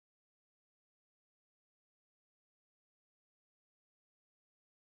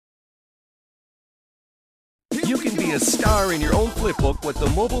be a star in your own flipbook with the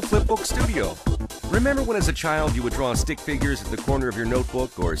mobile Flipbooks Studio. Remember when as a child you would draw stick figures at the corner of your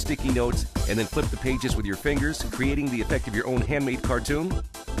notebook or sticky notes and then flip the pages with your fingers, creating the effect of your own handmade cartoon?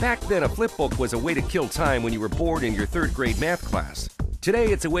 Back then, a flipbook was a way to kill time when you were bored in your third grade math class. Today,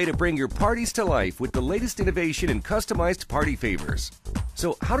 it's a way to bring your parties to life with the latest innovation in customized party favors.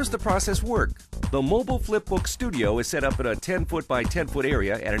 So how does the process work? The mobile Flipbook Studio is set up in a 10-foot by 10-foot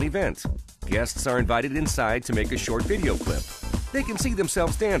area at an event. Guests are invited inside to make a short video clip. They can see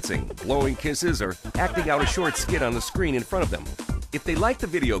themselves dancing, blowing kisses, or acting out a short skit on the screen in front of them. If they like the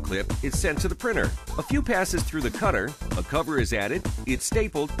video clip, it's sent to the printer. A few passes through the cutter, a cover is added, it's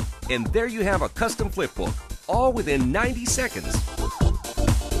stapled, and there you have a custom flipbook, all within 90 seconds.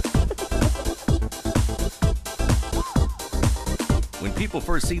 When people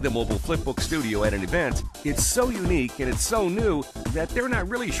first see the mobile Flipbook Studio at an event, it's so unique and it's so new that they're not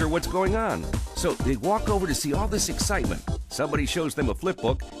really sure what's going on. So they walk over to see all this excitement. Somebody shows them a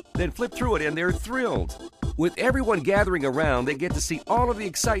flipbook, then flip through it and they're thrilled. With everyone gathering around, they get to see all of the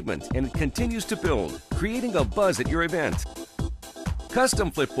excitement and it continues to build, creating a buzz at your event. Custom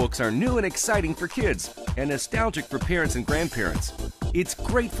flipbooks are new and exciting for kids and nostalgic for parents and grandparents. It's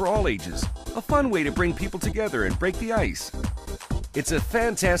great for all ages, a fun way to bring people together and break the ice. It's a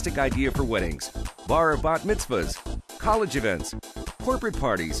fantastic idea for weddings, bar or bat mitzvahs, college events, corporate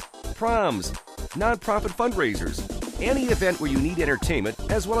parties, proms, nonprofit fundraisers, any event where you need entertainment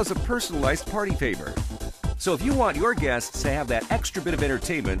as well as a personalized party favor. So if you want your guests to have that extra bit of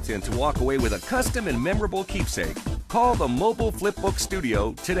entertainment and to walk away with a custom and memorable keepsake, call the mobile Flipbook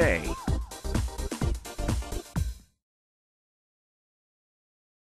Studio today.